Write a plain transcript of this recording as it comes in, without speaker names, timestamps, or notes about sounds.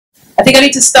I think I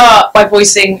need to start by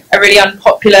voicing a really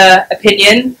unpopular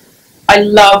opinion. I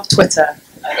love Twitter.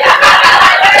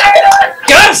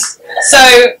 Yes! So,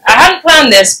 I hadn't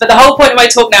planned this, but the whole point of my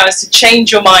talk now is to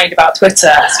change your mind about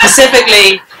Twitter.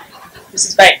 Specifically, this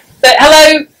is fake. But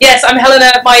hello, yes, I'm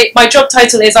Helena. My job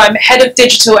title is I'm Head of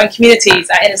Digital and Communities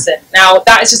at Innocent. Now,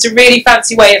 that is just a really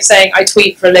fancy way of saying I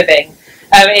tweet for a living.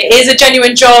 It is a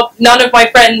genuine job. None of my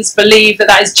friends believe that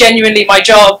that is genuinely my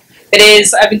job. It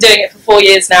is. I've been doing it for 4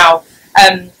 years now,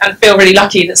 and feel really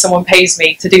lucky that someone pays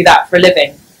me to do that for a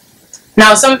living.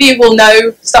 Now, some of you will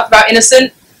know stuff about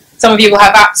Innocent. Some of you will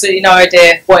have absolutely no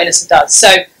idea what Innocent does. So,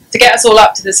 to get us all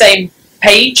up to the same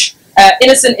page,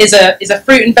 Innocent is a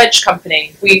fruit and veg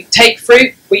company. We take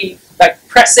fruit, we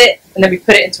press it, and then we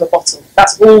put it into a bottle.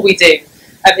 That's all we do.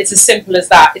 It's as simple as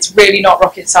that. It's really not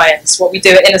rocket science, what we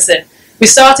do at Innocent. We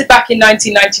started back in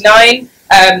 1999,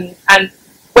 and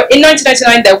in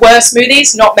 1999 there were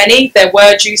smoothies, not many. There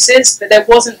were juices, but there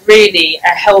wasn't really a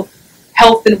health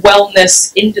and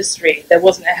wellness industry. There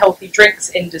wasn't a healthy drinks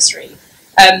industry.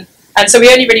 And so we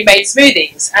only really made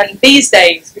smoothies. And these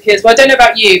days, because, well, I don't know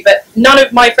about you, but none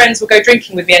of my friends will go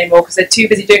drinking with me anymore because they're too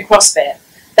busy doing CrossFit.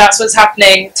 That's what's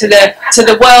happening to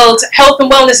the world. Health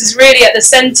and wellness is really at the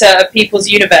centre of people's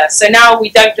universe. So now we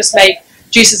don't just make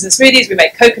juices and smoothies, we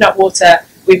make coconut water,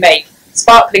 we make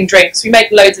sparkling drinks, we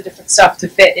make loads of different stuff to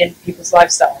fit in people's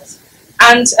lifestyles.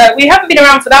 And we haven't been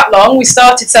around for that long. We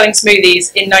started selling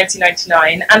smoothies in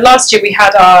 1999, and last year we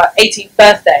had our 18th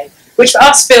birthday, which for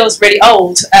us feels really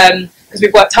old because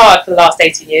we've worked hard for the last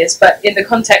 18 years, but in the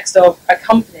context of a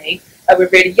company, we're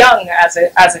really young as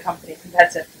a company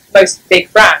compared to most big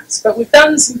brands. But we've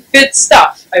done some good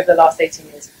stuff over the last 18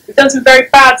 years. We've done some very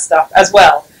bad stuff as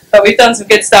well, but we've done some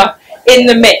good stuff in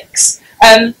the mix.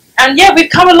 And yeah, we've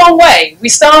come a long way. We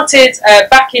started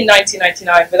back in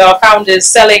 1999 with our founders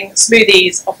selling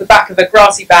smoothies off the back of a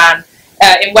grassy van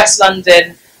in West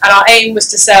London, and our aim was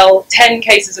to sell 10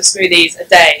 cases of smoothies a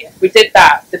day. If we did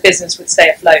that, the business would stay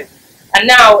afloat. And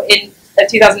now in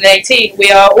 2018,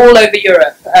 we are all over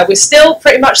Europe. We're still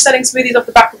pretty much selling smoothies off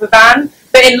the back of a van,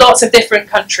 but in lots of different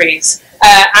countries.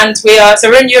 And so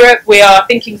we're in Europe. We are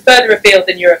thinking further afield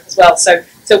than Europe as well. So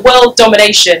world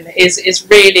domination is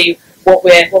really what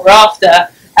we're after.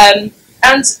 And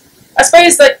I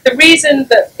suppose that the reason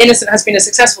that Innocent has been a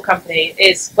successful company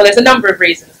is, well, there's a number of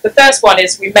reasons. The first one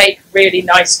is we make really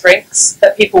nice drinks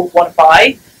that people want to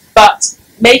buy, but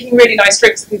making really nice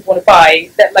drinks that people want to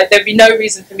buy, there'd be no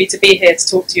reason for me to be here to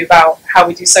talk to you about how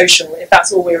we do social if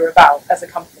that's all we were about as a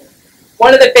company.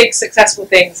 One of the big successful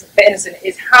things for Innocent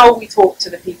is how we talk to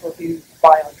the people who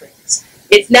buy our drinks.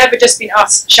 It's never just been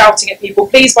us shouting at people,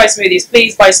 please buy smoothies,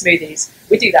 please buy smoothies.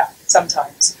 We do that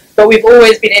sometimes. But we've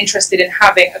always been interested in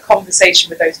having a conversation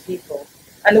with those people.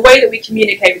 And the way that we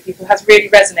communicate with people has really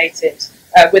resonated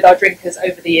with our drinkers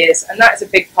over the years, and that is a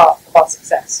big part of our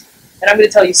success. And I'm going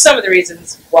to tell you some of the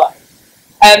reasons why.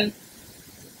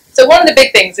 So one of the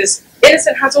big things is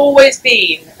Innocent has always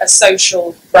been a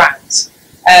social brand.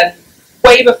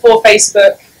 Way before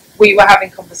Facebook, we were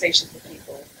having conversations with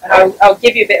people. And I'll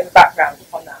give you a bit of a background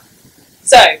on that.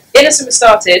 So, Innocent was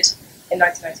started in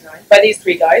 1999 by these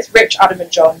three guys, Rich, Adam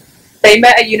and John. They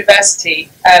met at university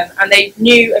and they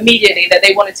knew immediately that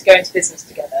they wanted to go into business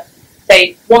together.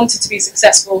 They wanted to be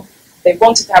successful, they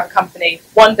wanted to have a company,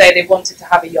 one day they wanted to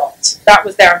have a yacht. That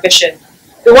was their ambition.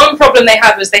 The one problem they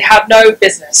had was they had no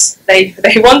business. They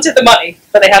wanted the money,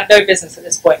 but they had no business at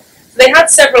this point. So they had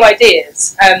several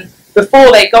ideas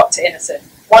before they got to Innocent.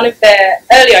 One of their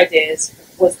early ideas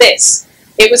was this.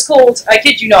 It was called, I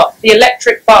kid you not, the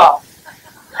electric bath.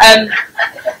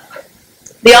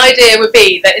 The idea would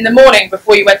be that in the morning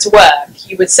before you went to work,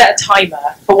 you would set a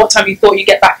timer for what time you thought you'd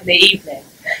get back in the evening.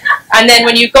 And then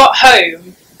when you got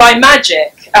home, by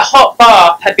magic, a hot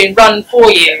bath had been run for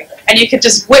you, and you could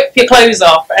just whip your clothes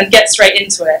off and get straight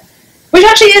into it. Which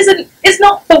actually is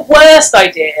not the worst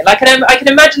idea. Like, I can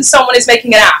imagine someone is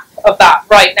making an app of that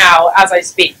right now as I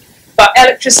speak. But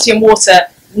electricity and water,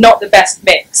 not the best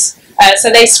mix. So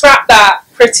they scrapped that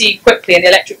pretty quickly, and the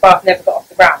electric bath never got off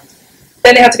the ground.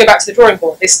 Then they had to go back to the drawing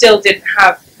board. They still didn't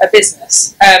have a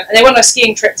business. And they went on a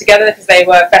skiing trip together because they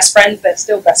were best friends. They're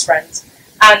still best friends.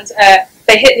 And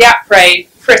they hit the après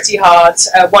pretty hard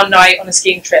one night on a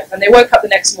skiing trip. And they woke up the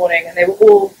next morning and they were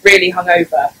all really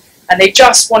hungover. And they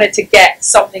just wanted to get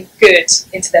something good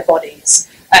into their bodies.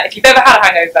 If you've ever had a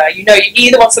hangover, you know you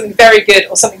either want something very good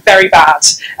or something very bad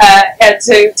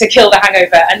to kill the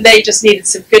hangover. And they just needed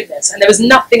some goodness. And there was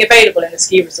nothing available in the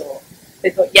ski resort. They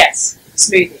thought, yes,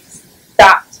 smoothies.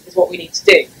 That is what we need to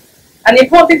do. And the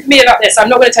important thing for me about this, I'm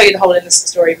not going to tell you the whole Innocent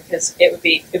story because it would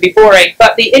be boring,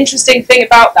 but the interesting thing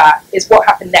about that is what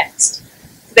happened next.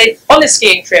 So on this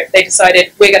skiing trip, they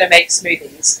decided we're going to make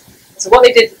smoothies. So what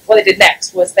they did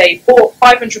next was they bought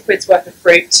 500 quid's worth of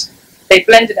fruit. They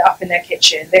blended it up in their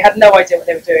kitchen. They had no idea what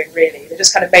they were doing, really. They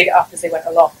just kind of made it up as they went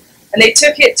along. And they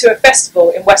took it to a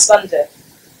festival in West London.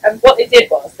 And what they did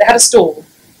was they had a stall.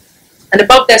 And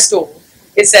above their stall,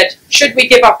 it said, should we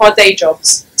give up our day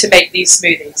jobs to make these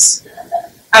smoothies?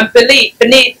 And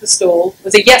beneath the stall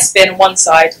was a yes bin on one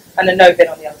side and a no bin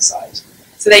on the other side.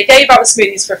 So they gave out the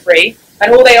smoothies for free,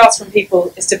 and all they asked from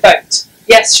people is to vote.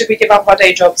 Yes, should we give up our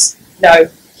day jobs? No,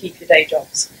 keep your day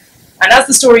jobs. And as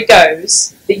the story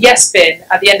goes, the yes bin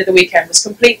at the end of the weekend was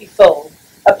completely full,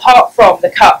 apart from the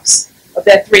cups of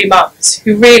their 3 mums,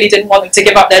 who really didn't want them to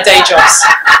give up their day jobs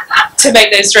to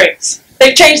make those drinks.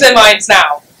 They've changed their minds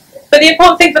now. But the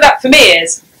important thing for me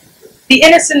is, the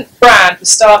Innocent brand was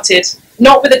started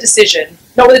not with a decision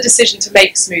to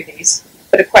make smoothies,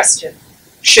 but a question: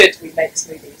 should we make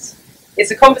smoothies? It's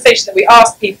a conversation that we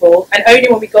asked people, and only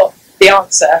when we got the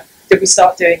answer did we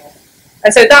start doing it.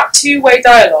 And so that two-way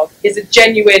dialogue is a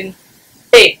genuine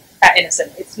thing at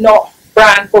Innocent. It's not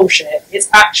brand bullshit, it's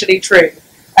actually true.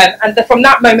 From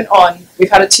that moment on,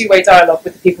 we've had a two-way dialogue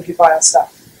with the people who buy our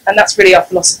stuff. And that's really our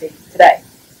philosophy today.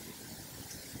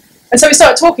 And so we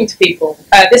started talking to people.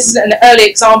 This is an early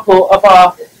example of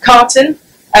our carton.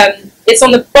 It's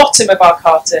on the bottom of our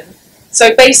carton.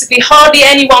 So basically hardly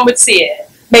anyone would see it.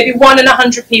 Maybe 1 in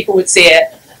 100 people would see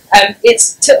it.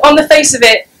 On the face of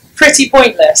it, pretty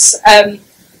pointless.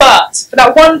 But for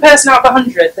that one person out of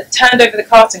 100 that turned over the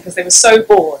carton because they were so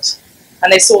bored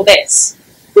and they saw this,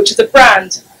 which is a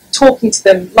brand talking to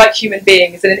them like human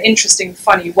beings in an interesting,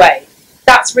 funny way,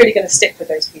 that's really going to stick with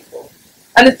those people.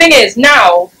 And the thing is,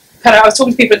 now, I was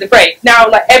talking to people at the break, now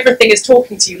like everything is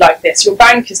talking to you like this. Your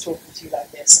bank is talking to you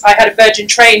like this. I had a Virgin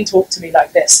train talk to me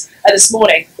like this this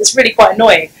morning. It's really quite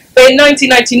annoying. But in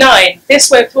 1999, this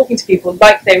way of talking to people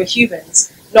like they were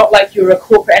humans, not like you were a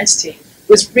corporate entity,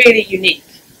 was really unique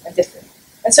and different.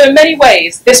 And so in many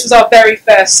ways, this was our very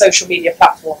first social media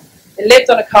platform. It lived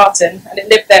on a carton, and it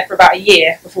lived there for about a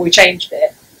year before we changed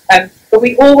it. But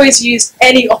we always used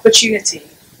any opportunity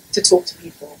to talk to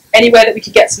people. Anywhere that we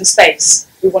could get some space,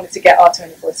 we wanted to get our tone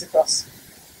of voice across.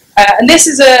 And this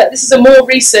is a more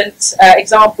recent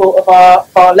example of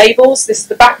our labels. This is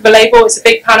the back of a label. It's a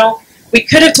big panel. We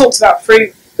could have talked about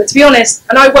fruit, but to be honest,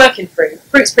 and I work in fruit,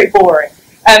 fruit's pretty boring.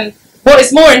 What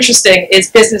is more interesting is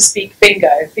business speak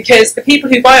bingo, because the people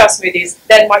who buy our smoothies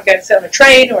then might go and sit on a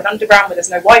train or an underground where there's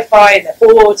no Wi-Fi and they're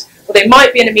bored, or they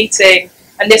might be in a meeting,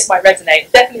 and this might resonate.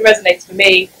 It definitely resonates for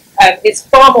me. It's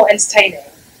far more entertaining.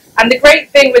 And the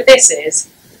great thing with this is,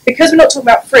 because we're not talking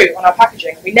about fruit on our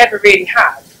packaging, we never really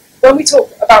have, when we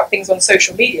talk about things on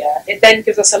social media, it then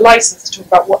gives us a license to talk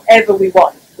about whatever we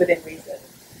want within reason.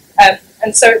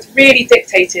 And so it's really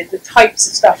dictated the types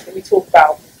of stuff that we talk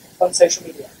about on social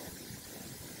media.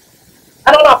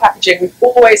 And on our packaging, we've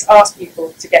always asked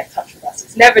people to get in touch with us.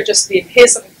 It's never just been,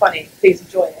 here's something funny, please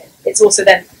enjoy it. It's also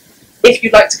then, if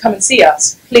you'd like to come and see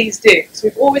us, please do. So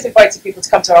we've always invited people to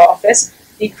come to our office.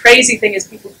 The crazy thing is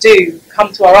people do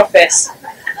come to our office.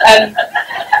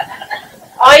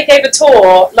 I gave a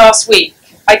tour last week,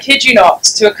 I kid you not,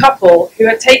 to a couple who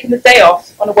had taken the day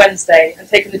off on a Wednesday and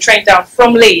taken the train down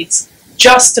from Leeds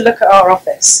just to look at our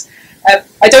office.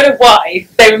 I don't know why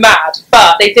they were mad,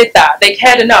 but they did that. They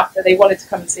cared enough that they wanted to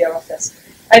come and see our office.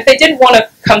 And if they didn't want to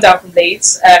come down from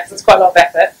Leeds, because it's quite a lot of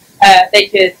effort, they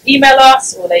could email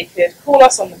us, or they could call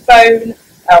us on the phone,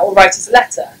 or write us a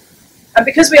letter. And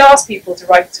because we asked people to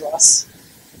write to us,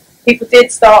 people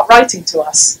did start writing to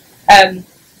us.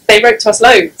 They wrote to us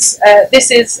loads.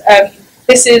 This is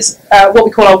what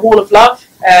we call our wall of love.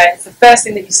 It's the first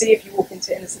thing that you see if you walk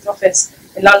into Innocent's office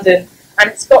in London. And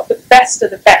it's got the best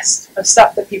of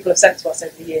stuff that people have sent to us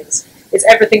over the years. It's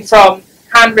everything from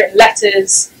handwritten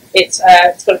letters, it's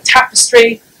got a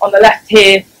tapestry on the left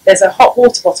here, there's a hot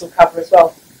water bottle cover as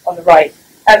well on the right.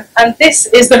 And this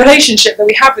is the relationship that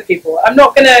we have with people. I'm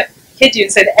not going to kid you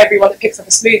and say that everyone that picks up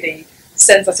a smoothie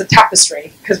sends us a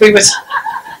tapestry, because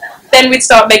then we'd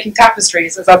start making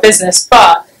tapestries as our business.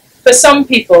 But for some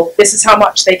people, this is how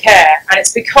much they care, and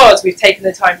it's because we've taken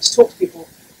the time to talk to people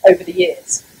over the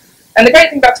years. And the great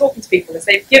thing about talking to people is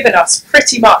they've given us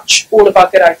pretty much all of our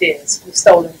good ideas. We've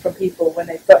stolen from people when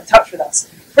they've got in touch with us.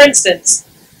 For instance,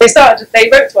 they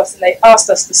wrote to us and they asked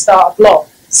us to start a blog.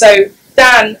 So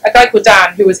Dan, a guy called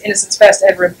Dan, who was Innocent's first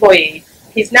ever employee,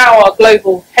 he's now our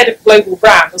head of global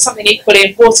brand, or something equally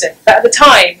important. But at the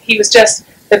time, he was just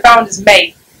the founder's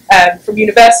mate from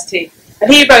university.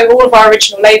 And he wrote all of our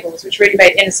original labels, which really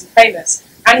made Innocent famous.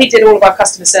 And he did all of our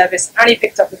customer service, and he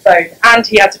picked up the phone, and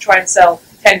he had to try and sell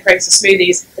 10 crates of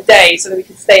smoothies a day so that we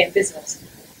could stay in business.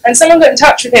 And someone got in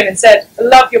touch with him and said, I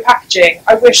love your packaging.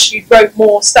 I wish you wrote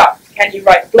more stuff. Can you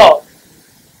write a blog?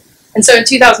 And so in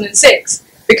 2006,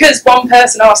 because one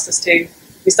person asked us to,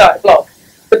 we started a blog.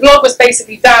 The blog was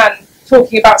basically Dan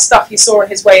talking about stuff he saw on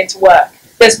his way into work.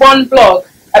 There's one blog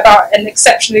about an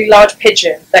exceptionally large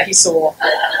pigeon that he saw.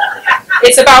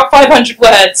 It's about 500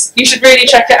 words. You should really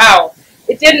check it out.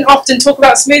 It didn't often talk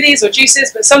about smoothies or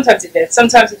juices, but sometimes it did.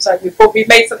 Sometimes it's like, we've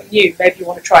made something new, maybe you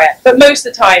want to try it. But most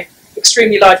of the time,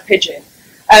 extremely large pigeon.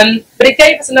 But it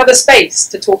gave us another space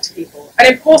to talk to people. And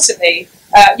importantly,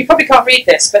 you probably can't read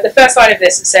this, but the first line of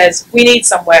this, it says, we need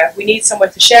somewhere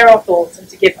to share our thoughts and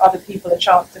to give other people a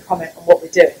chance to comment on what we're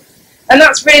doing. And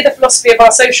that's really the philosophy of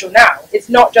our social now. It's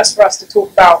not just for us to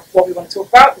talk about what we want to talk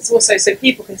about, it's also so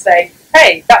people can say,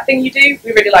 hey, that thing you do,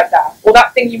 we really like that. Or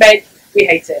that thing you make, we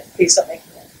hate it, please stop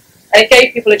making it. And it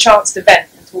gave people a chance to vent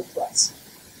and talk to us.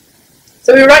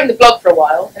 So we were writing the blog for a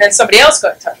while, and then somebody else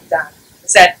got in touch with Dan and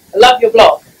said, I love your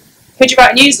blog. Could you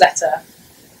write a newsletter?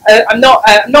 I'm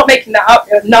not making that up.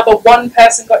 Another one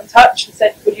person got in touch and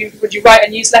said, would you write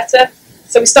a newsletter?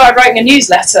 So we started writing a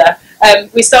newsletter.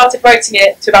 We started writing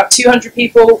it to about 200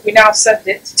 people. We now send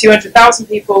it to 200,000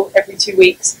 people every 2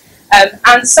 weeks.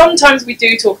 And sometimes we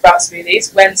do talk about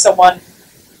smoothies when someone,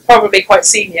 probably quite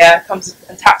senior, comes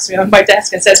and taps me on my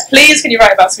desk and says, please, can you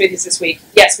write about smoothies this week?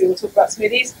 Yes, we will talk about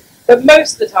smoothies. But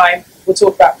most of the time, we'll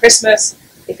talk about Christmas,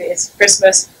 if it is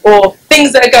Christmas, or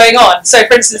things that are going on. So,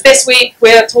 for instance, this week,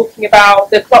 we're talking about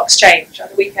the clocks change on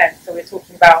the weekend. So we're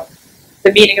talking about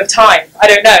the meaning of time. I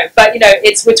don't know. But,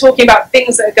 we're talking about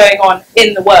things that are going on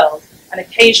in the world, and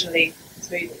occasionally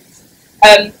smoothies.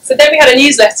 So then we had a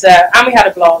newsletter, and we had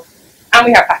a blog, and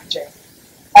we had packaging.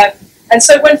 And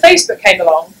so when Facebook came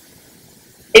along,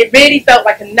 it really felt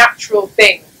like a natural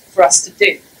thing for us to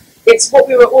do. It's what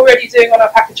we were already doing on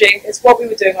our packaging, it's what we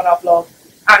were doing on our blog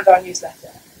and our newsletter.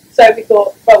 So we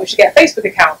thought, well, we should get a Facebook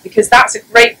account, because that's a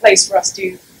great place for us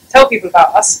to tell people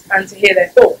about us and to hear their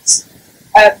thoughts.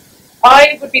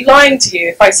 I would be lying to you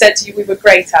if I said to you we were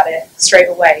great at it straight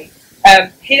away.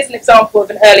 Here's an example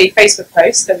of an early Facebook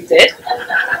post that we did.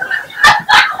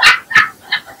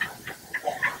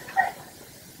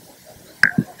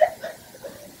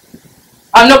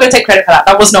 I'm not going to take credit for that.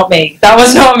 That was not me. That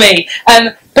was not me.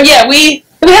 But yeah, we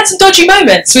had some dodgy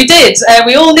moments. We did.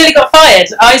 We all nearly got fired.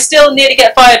 I still nearly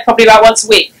get fired probably about once a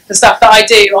week for stuff that I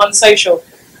do on social.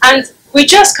 And we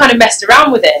just kind of messed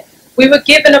around with it. We were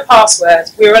given a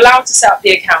password. We were allowed to set up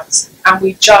the accounts, and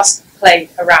we just played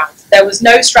around. There was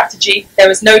no strategy. There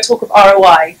was no talk of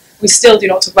ROI. We still do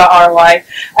not talk about ROI.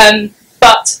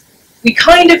 But we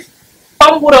kind of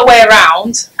fumbled our way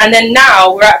around, and then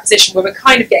now we're at a position where we're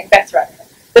kind of getting better at it.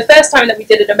 The first time that we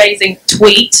did an amazing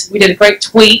tweet, we did a great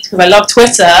tweet, because I love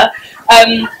Twitter,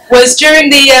 was during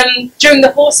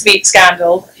the horse meat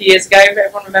scandal a few years ago.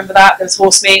 Everyone remember that? There was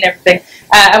horse meat and everything.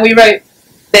 And we wrote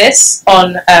this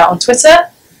on Twitter,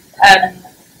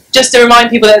 just to remind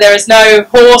people that there is no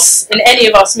horse in any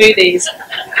of our smoothies.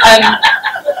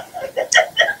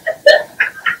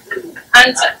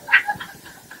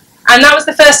 And that was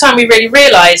the first time we really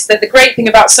realised that the great thing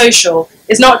about social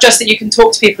is not just that you can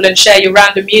talk to people and share your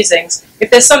random musings. If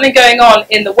there's something going on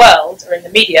in the world or in the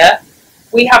media,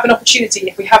 we have an opportunity,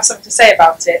 if we have something to say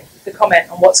about it, to comment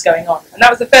on what's going on. And that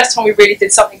was the first time we really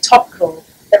did something topical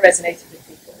that resonated with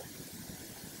people.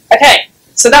 Okay,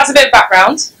 so that's a bit of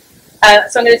background.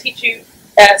 So I'm going to teach you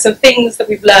some things that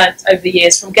we've learned over the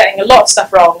years from getting a lot of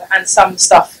stuff wrong and some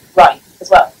stuff right as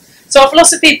well. So our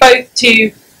philosophy, both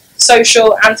to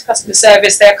social and to customer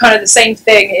service, they're kind of the same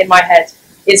thing in my head,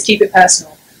 is keep it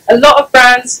personal. A lot of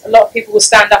brands, a lot of people will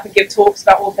stand up and give talks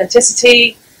about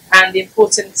authenticity and the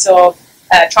importance of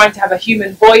trying to have a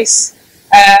human voice.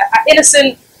 At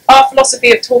Innocent, our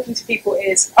philosophy of talking to people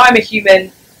is, I'm a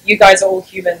human, you guys are all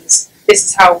humans, this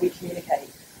is how we communicate.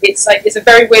 It's a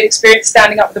very weird experience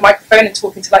standing up with a microphone and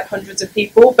talking to like hundreds of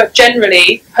people, but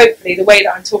generally, hopefully, the way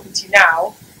that I'm talking to you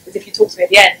now is if you talk to me at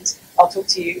the end, I'll talk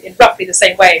to you in roughly the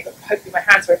same way, but hopefully my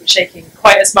hands won't be shaking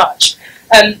quite as much.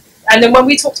 And then when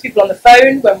we talk to people on the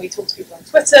phone, when we talk to people on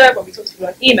Twitter, when we talk to people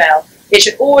on email, it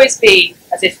should always be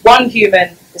as if one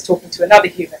human is talking to another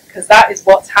human, because that is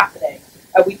what's happening.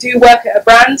 We do work at a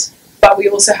brand, but we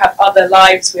also have other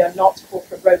lives. We are not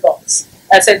corporate robots.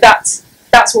 So that's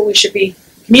what we should be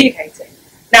communicating.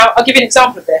 Now, I'll give you an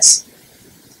example of this.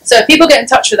 So if people get in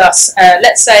touch with us,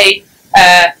 let's say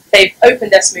they've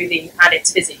opened their smoothie and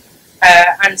it's busy.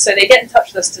 And so they get in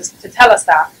touch with us to tell us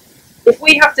that. If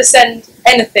we have to send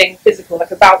anything physical,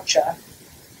 like a voucher,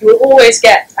 you will always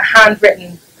get a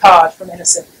handwritten card from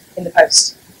Innocent in the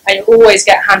post. And you'll always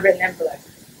get a handwritten envelope.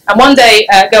 And one day,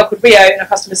 a girl called Rio in our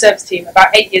customer service team,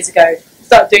 about 8 years ago,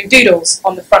 start doing doodles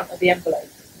on the front of the envelope.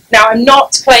 Now, I'm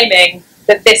not claiming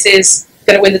that this is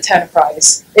going to win the Turner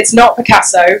Prize. It's not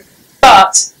Picasso,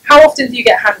 but how often do you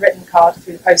get a handwritten card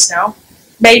through the post now?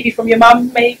 Maybe from your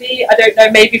mum, maybe, I don't know,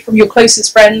 maybe from your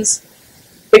closest friends,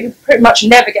 but you pretty much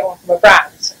never get one from a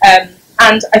brand.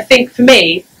 And I think for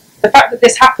me, the fact that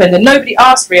this happened and nobody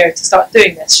asked Rio to start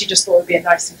doing this, she just thought it would be a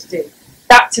nice thing to do.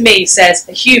 That to me says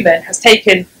a human has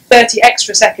taken 30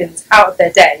 extra seconds out of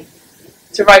their day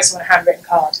to write someone a handwritten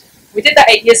card. We did that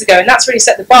 8 years ago, and that's really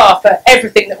set the bar for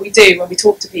everything that we do when we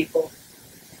talk to people.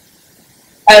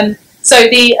 So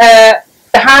the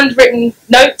handwritten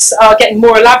notes are getting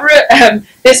more elaborate.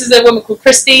 This is a woman called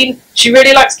Christine. She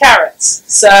really likes carrots,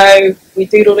 so we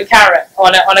doodled a carrot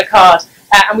on a card,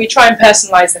 and we try and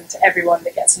personalise them to everyone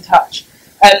that gets in touch.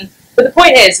 But the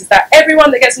point is that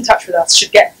everyone that gets in touch with us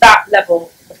should get that level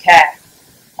of care.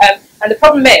 And the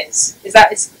problem is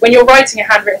that when you're writing a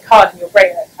handwritten card and you're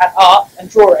great at art and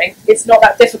drawing, it's not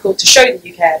that difficult to show that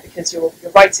you care because you're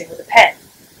writing with a pen.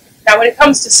 Now, when it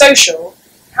comes to social,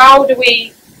 how do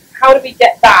we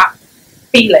get that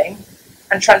feeling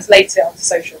and translate it onto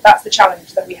social? That's the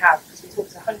challenge that we have, because we talk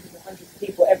to hundreds and hundreds of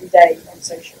people every day on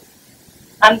social.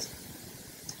 And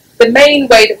the main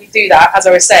way that we do that, as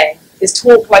I was saying, is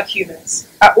talk like humans.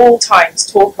 At all times,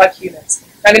 talk like humans.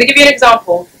 Now, I'm going to give you an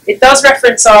example. It does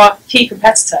reference our key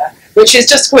competitor, which is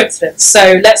just a coincidence,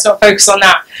 so let's not focus on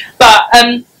that. But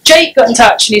Jake got in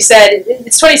touch and he said,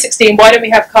 it's 2016, why don't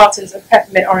we have cartons of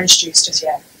peppermint orange juice just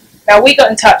yet? Now, we got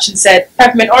in touch and said,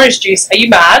 peppermint orange juice, are you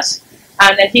mad?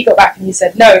 And then he got back and he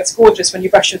said, no, it's gorgeous when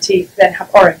you brush your teeth, then have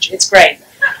orange, it's great.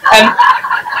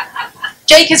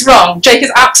 Jake is wrong. Jake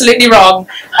is absolutely wrong.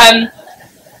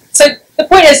 So the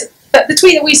point is that the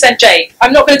tweet that we sent Jake,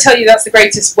 I'm not going to tell you that's the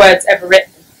greatest words ever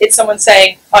written. It's someone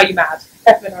saying, are you mad?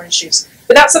 Peppermint orange juice.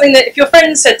 But that's something that if your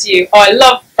friend said to you, oh, I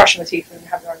love brushing my teeth when you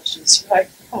have orange juice, you're like,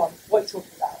 come on, what are you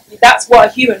talking about? That's what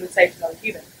a human would say to another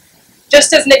human.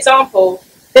 Just as an example,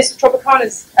 this was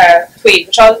Tropicana's tweet,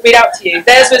 which I'll read out to you.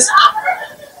 Theirs was,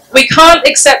 we can't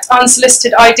accept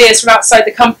unsolicited ideas from outside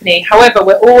the company. However,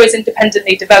 we're always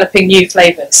independently developing new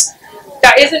flavours.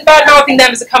 That isn't bad-mouthing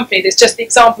them as a company. That's just the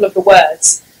example of the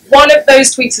words. One of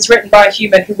those tweets is written by a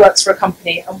human who works for a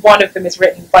company, and one of them is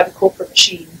written by the corporate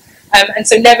machine. And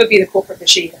so never be the corporate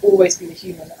machine, always be the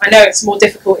human. I know it's more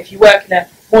difficult if you work in a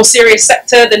more serious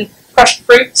sector than crushed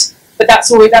fruit, but that's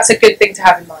a good thing to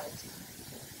have in mind.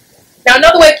 Now,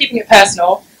 another way of keeping it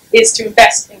personal is to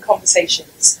invest in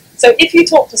conversations. So if you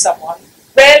talk to someone,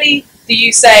 rarely do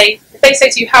you say, if they say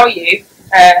to you, how are you?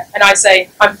 And I say,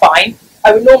 I'm fine,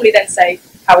 I would normally then say,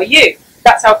 how are you?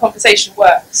 That's how conversation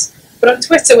works. But on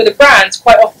Twitter with a brand,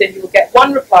 quite often you will get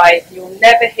one reply and you will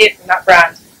never hear from that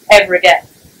brand ever again.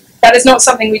 That is not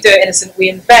something we do at Innocent. We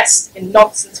invest in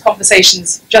nonsense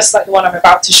conversations just like the one I'm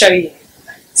about to show you.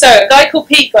 So a guy called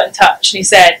Pete got in touch and he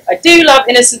said, I do love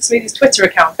Innocent Smoothies' Twitter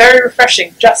account, very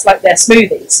refreshing, just like their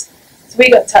smoothies. So we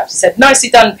got in touch and said, nicely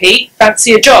done, Pete,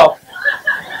 fancy a job?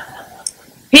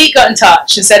 Pete got in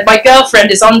touch and said, my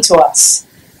girlfriend is on to us.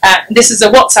 And this is a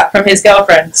WhatsApp from his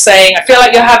girlfriend saying, I feel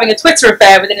like you're having a Twitter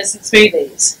affair with Innocent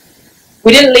Smoothies.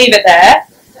 We didn't leave it there.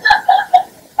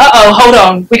 Uh-oh, hold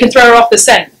on, we can throw her off the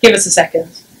scent. Give us a second.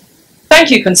 Thank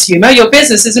you, consumer, your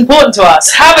business is important to us.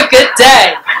 Have a good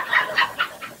day.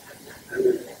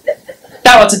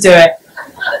 That ought to do it.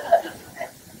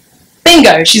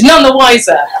 Bingo, she's none the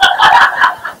wiser.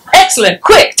 Excellent,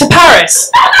 quick, to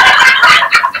Paris.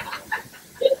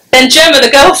 Then Gemma, the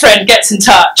girlfriend, gets in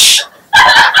touch.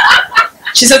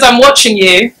 She says, I'm watching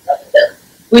you.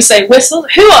 We say, whistle.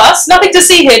 Who, us? Nothing to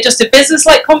see here, just a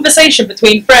business-like conversation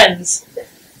between friends.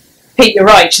 Pete, you're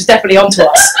right, she's definitely onto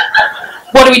us.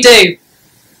 What do?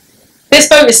 This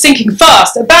boat is sinking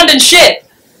fast. Abandon ship.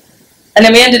 And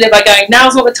then we ended it by going,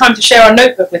 now's not the time to share our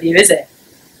notebook with you, is it?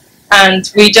 And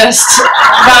we just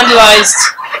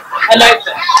vandalised a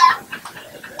notebook.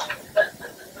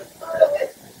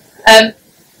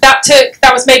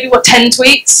 That was maybe, 10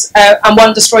 tweets and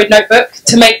one destroyed notebook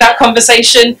to make that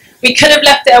conversation. We could have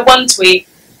left it at one tweet,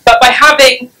 but by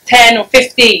having 10 or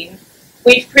 15,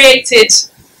 we've created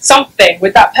something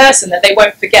with that person that they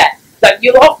won't forget. Like,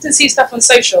 you'll often see stuff on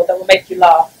social that will make you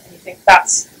laugh, and you think,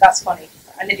 that's funny,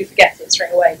 and then you forget it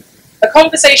straight away. A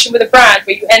conversation with a brand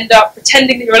where you end up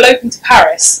pretending that you're eloping to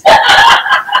Paris,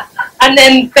 and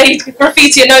then they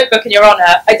graffiti a notebook in your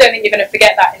honour, I don't think you're going to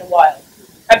forget that in a while.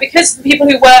 And because the people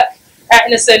who work at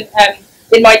Innocent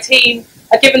in my team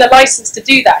are given the license to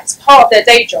do that, it's part of their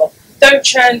day job. Don't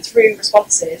churn through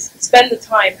responses. Spend the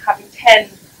time having 10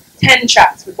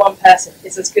 chats with one person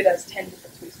is as good as 10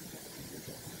 different tweets.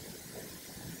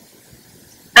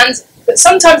 But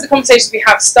sometimes the conversations we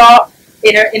have start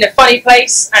in a funny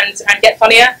place and get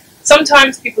funnier.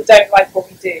 Sometimes people don't like what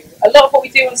we do. A lot of what we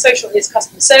do on social is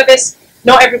customer service.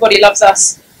 Not everybody loves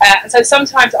us. And so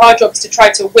sometimes our job is to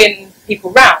try to win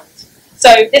people round. So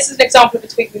this is an example of a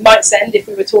tweet we might send if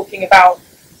we were talking about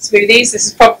smoothies. This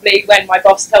is probably when my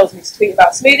boss tells me to tweet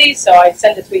about smoothies, so I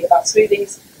send a tweet about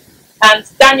smoothies. And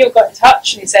Daniel got in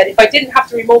touch and he said, if I didn't have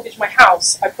to remortgage my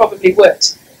house, I probably would.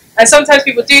 And sometimes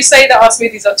people do say that our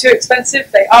smoothies are too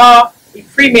expensive. They are a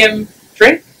premium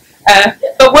drink,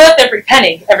 but worth every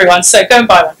penny, everyone, so go and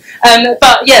buy one.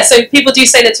 But yeah, so people do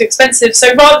say they're too expensive.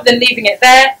 So rather than leaving it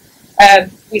there,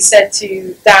 we said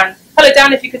to Dan, hello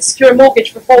Dan, if you could secure a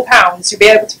mortgage for £4, you'll be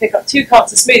able to pick up 2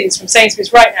 carts of smoothies from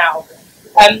Sainsbury's right now.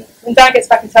 And Dan gets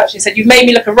back in touch and he said, you've made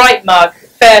me look a right mug,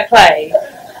 fair play.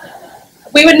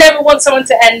 We would never want someone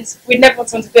to we'd never want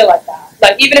someone to feel like that.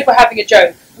 Like, even if we're having a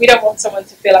joke, we don't want someone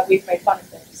to feel like we've made fun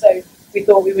of them. So we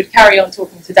thought we would carry on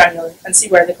talking to Daniel and see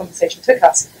where the conversation took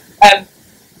us.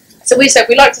 So we said,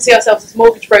 we'd like to see ourselves as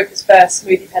mortgage brokers first,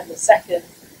 smoothie peddlers second.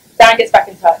 Dan gets back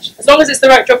in touch. As long as it's the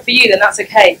right job for you, then that's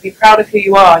okay. Be proud of who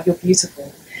you are. You're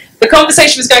beautiful. The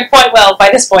conversation was going quite well by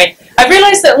this point. I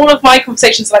realised that all of my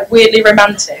conversations are like weirdly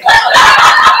romantic.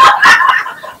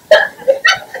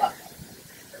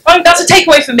 That's a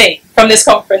takeaway for me from this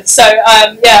conference. So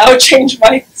yeah, I'll change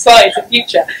my slides in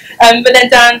future. But then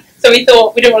Dan, so we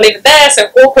thought we didn't want to leave it there. So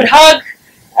awkward hug,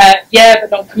 yeah,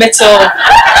 but non-committal.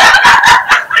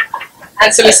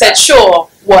 And so we said, sure,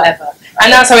 whatever.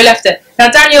 And that's how we left it. Now,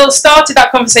 Daniel started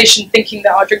that conversation thinking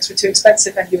that our drinks were too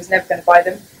expensive and he was never going to buy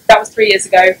them. That was 3 years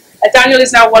ago. Daniel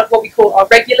is now what we call our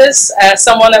regulars,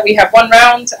 someone that we have one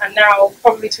round and now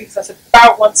probably tweets us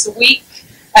about once a week.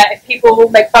 If people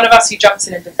make fun of us, he jumps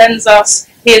in and defends us.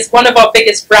 He is one of our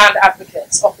biggest brand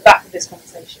advocates off the back of this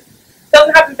conversation. It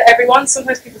doesn't happen for everyone.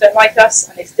 Sometimes people don't like us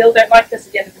and they still don't like us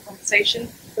at the end of the conversation.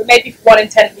 But maybe for 1 in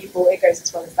 10 people, it goes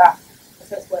as well as that.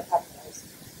 So it's worth having those.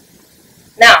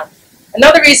 Now,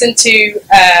 another reason to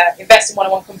invest in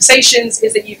one-on-one conversations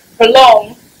is that you can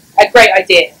prolong a great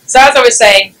idea. So as I was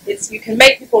saying, you can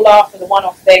make people laugh with a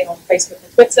one-off thing on Facebook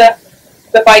and Twitter,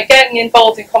 but by getting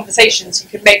involved in conversations, you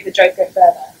can make the joke go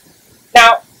further.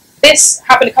 Now, this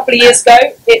happened a couple of years ago.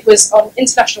 It was on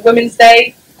International Women's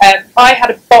Day. I had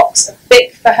a box of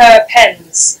Bic for Her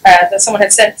pens that someone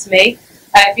had sent to me.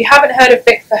 If you haven't heard of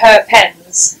Bic for Her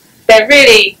pens, they're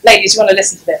really, ladies, you want to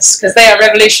listen to this, because they are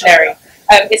revolutionary.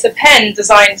 It's a pen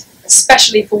designed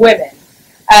especially for women.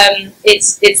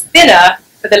 It's thinner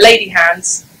for the lady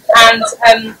hands, and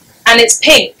it's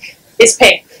pink. It's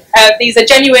pink. These are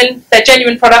genuine. They're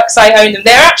genuine products. I own them.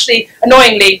 They're actually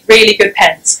annoyingly really good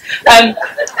pens.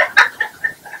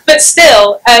 But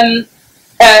still,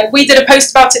 we did a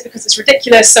post about it because it's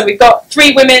ridiculous. So we've got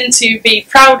 3 women to be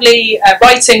proudly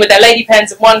writing with their lady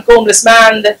pens and 1 gormless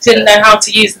man that didn't know how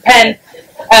to use the pen.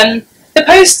 The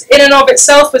post in and of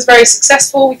itself was very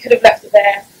successful. We could have left it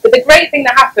there. But the great thing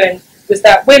that happened was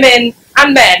that women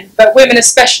and men, but women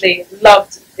especially,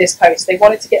 loved this post. They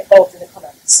wanted to get involved in the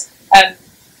comments.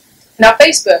 Now,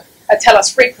 Facebook tell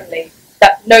us frequently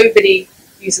that nobody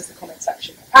uses the comment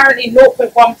section. Apparently,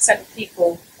 0.1% of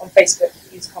people on Facebook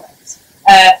use comments.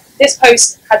 This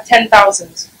post had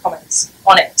 10,000 comments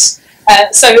on it.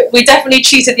 So we definitely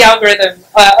cheated the algorithm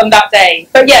on that day.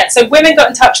 But yeah, so women got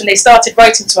in touch and they started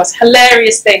writing to us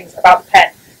hilarious things about the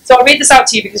pen. So I'll read this out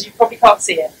to you because you probably can't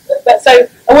see it. But so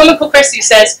a woman called Christy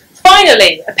says,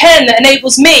 finally, a pen that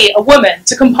enables me, a woman,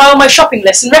 to compile my shopping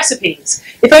lists and recipes.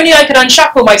 If only I could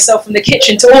unshackle myself from the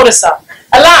kitchen to order some.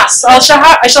 Alas, I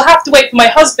shall have to wait for my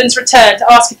husband's return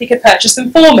to ask if he could purchase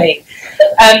them for me.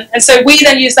 And so we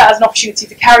then use that as an opportunity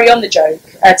to carry on the joke,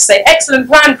 to say, excellent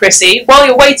plan, Chrissy. While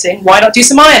you're waiting, why not do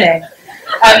some ironing?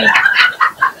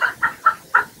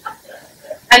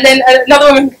 And then another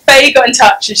woman, Faye, got in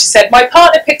touch and she said, my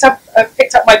partner picked up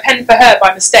my pen for her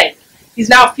by mistake. He's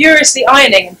now furiously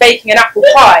ironing and baking an apple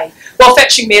pie while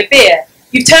fetching me a beer.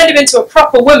 You've turned him into a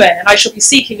proper woman and I shall be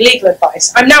seeking legal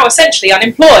advice. I'm now essentially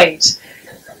unemployed.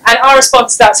 And our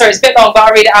response to that, sorry, it's a bit long, but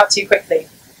I'll read it out to you quickly.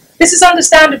 This is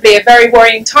understandably a very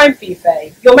worrying time for you,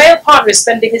 Faye. Your male partner is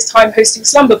spending his time hosting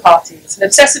slumber parties and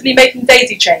obsessively making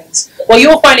daisy chains, while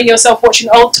you're finding yourself watching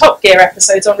old Top Gear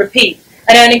episodes on repeat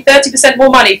and earning 30% more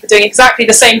money for doing exactly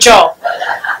the same job.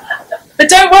 But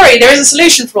don't worry, there is a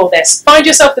solution for all this. Find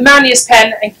yourself the manliest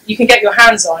pen and you can get your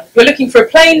hands on. You're looking for a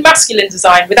plain masculine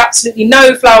design with absolutely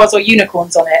no flowers or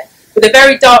unicorns on it, with a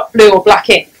very dark blue or black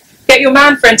ink. Get your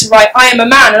man friend to write, I am a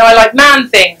man and I like man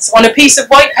things, on a piece of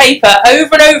white paper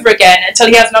over and over again until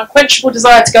he has an unquenchable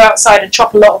desire to go outside and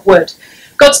chop a lot of wood.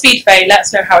 Godspeed, Faye, let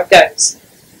us know how it goes.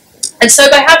 And so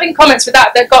by having comments with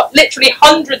that got literally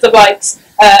hundreds of likes,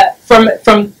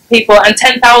 from people, and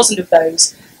 10,000 of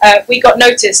those we got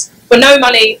noticed for no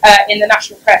money in the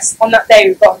national press. On that day,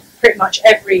 we've got pretty much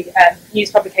every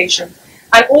news publication,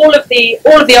 and all of the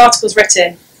articles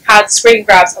written had screen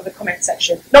grabs of the comment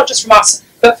section, not just from us,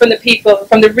 but from the people,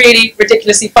 from the really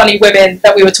ridiculously funny women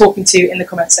that we were talking to in the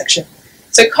comment section.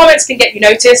 So comments can get you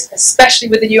noticed, especially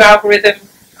with the new algorithm.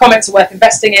 Comments are worth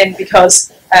investing in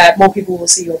because more people will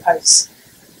see your posts.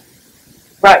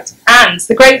 Right, and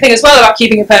the great thing as well about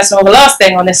keeping it personal, the last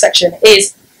thing on this section,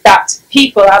 is that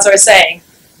people, as I was saying,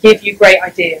 give you great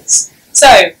ideas.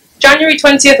 So, January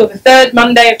 20th, or the third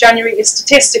Monday of January, is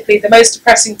statistically the most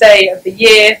depressing day of the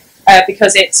year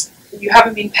because you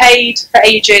haven't been paid for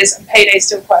ages, and payday is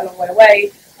still quite a long way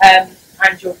away, and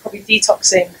you're probably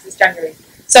detoxing because it's January.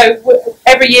 So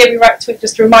every year we write a tweet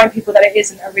just to remind people that it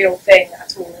isn't a real thing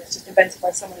at all. It's just invented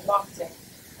by someone in marketing.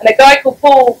 And a guy called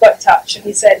Paul got in touch, and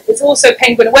he said, it's also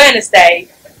Penguin Awareness Day,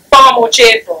 far more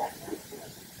cheerful.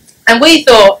 And we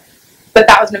thought that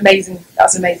that was an amazing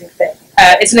thing.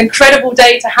 It's an incredible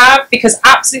day to have because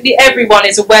absolutely everyone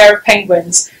is aware of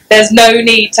penguins. There's no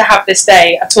need to have this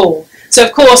day at all. So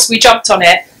of course we jumped on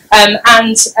it,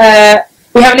 and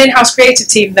we have an in-house creative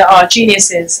team that are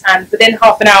geniuses, and within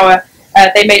half an hour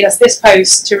they made us this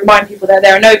post to remind people that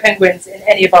there are no penguins in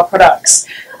any of our products,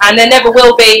 and there never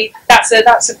will be. That's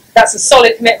a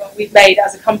solid commitment we've made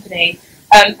as a company.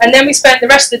 And then we spent the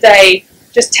rest of the day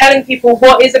just telling people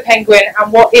what is a penguin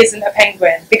and what isn't a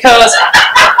penguin, because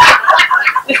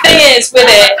the thing is with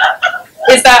it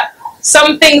is that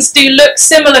some things do look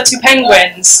similar to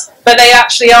penguins, but they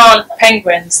actually aren't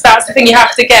penguins. That's the thing you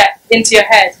have to get into your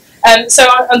head. So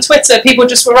on Twitter, people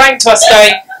just were writing to us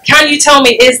going, can you tell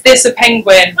me, is this a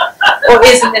penguin or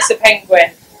isn't this a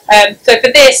penguin? So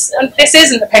for this, and this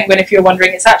isn't a penguin if you're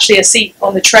wondering, it's actually a seat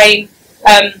on the train.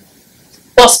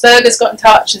 Boss Burgers got in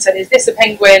touch and said, is this a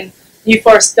penguin? New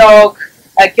Forest Dog,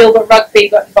 Gilbert Rugby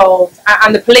got involved,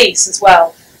 and the police as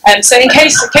well. So in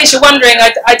case you're wondering,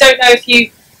 I don't know if you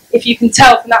can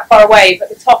tell from that far away, but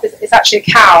the top is actually a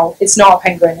cow. It's not a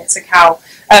penguin, it's a cow.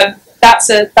 That's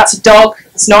a dog,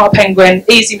 it's not a penguin.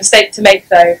 Easy mistake to make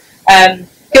though.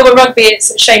 Gilbert Rugby,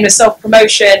 it's shameless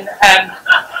self-promotion,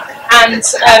 and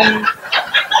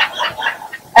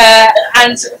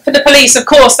for the police, of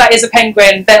course, that is a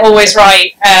penguin. They're always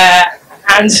right,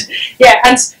 and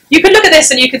you could look at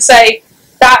this and you could say,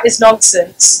 that is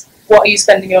nonsense. What are you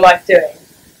spending your life doing?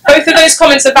 Both of those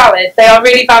comments are valid. They are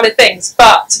really valid things,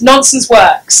 but nonsense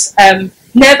works.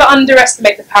 Never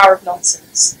underestimate the power of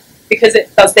nonsense, because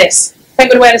it does this.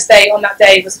 Penguin Awareness Day on that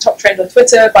day was a top trend on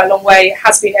Twitter by a long way. It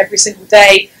has been every single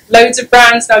day. Loads of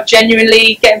brands now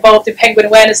genuinely get involved in Penguin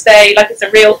Awareness Day like it's a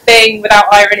real thing without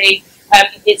irony.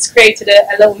 It's created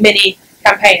a little mini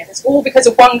campaign. And it's all because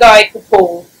of one guy called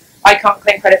Paul. I can't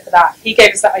claim credit for that. He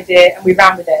gave us that idea and we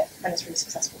ran with it, and it's really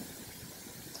successful.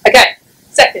 Okay,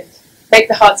 second, make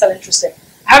the hard sell interesting.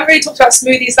 I haven't really talked about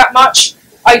smoothies that much.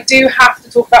 I do have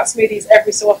to talk about smoothies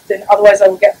every so often, otherwise I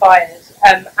will get fired.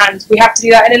 And we have to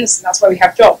do that in Innocent, that's why we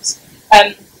have jobs.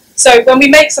 So when we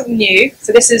make something new,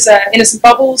 so this is Innocent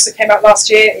Bubbles that came out last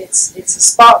year. It's a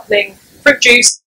sparkling fruit juice